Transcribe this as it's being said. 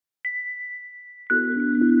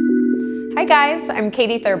Hi guys, I'm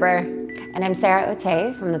Katie Thurber. And I'm Sarah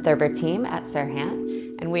Otey from the Thurber team at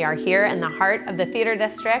SERHANT. And we are here in the heart of the Theater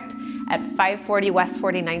District at 540 West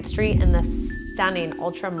 49th Street in the stunning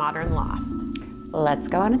ultra-modern loft. Let's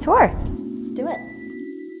go on a tour. Let's do it.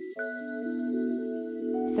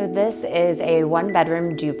 So this is a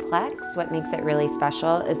one-bedroom duplex. What makes it really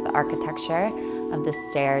special is the architecture of the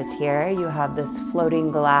stairs here. You have this floating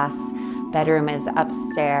glass bedroom is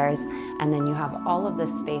upstairs, and then you have all of this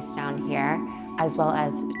space down here, as well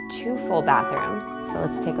as 2 full bathrooms. So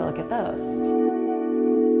let's take a look at those.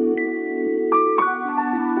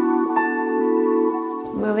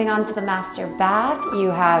 Moving on to the master bath,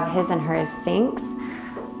 you have his and hers sinks,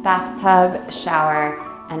 bathtub, shower,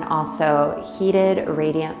 and also heated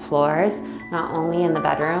radiant floors, not only in the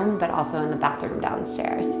bedroom, but also in the bathroom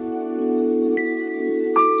downstairs.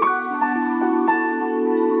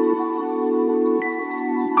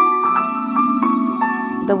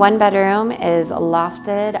 The one bedroom is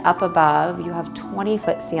lofted up above. You have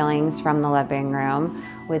 20-foot ceilings from the living room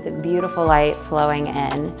with beautiful light flowing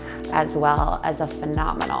in, as well as a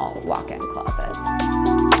phenomenal walk-in closet.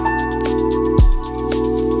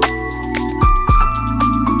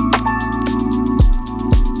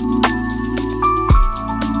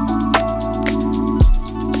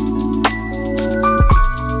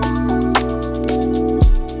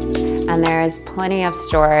 And there's plenty of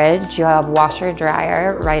storage. You have washer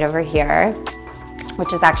dryer right over here,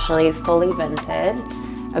 which is actually fully vented,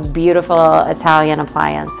 a beautiful Italian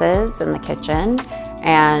appliances in the kitchen,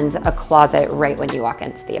 and a closet right when you walk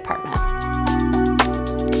into the apartment.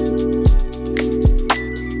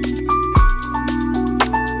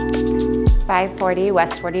 .540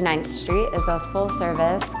 West 49th Street is a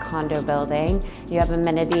full-service condo building. You have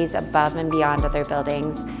amenities above and beyond other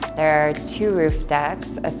buildings. There are 2 roof decks,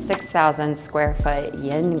 a 6,000 square foot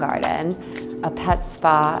yin garden, a pet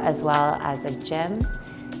spa, as well as a gym.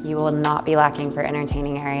 You will not be lacking for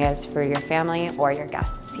entertaining areas for your family or your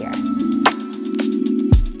guests here.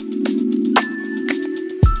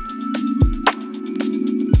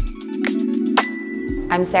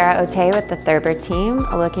 I'm Sarah Otey with the Thurber team.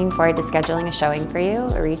 Looking forward to scheduling a showing for you.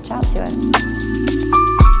 Reach out to us.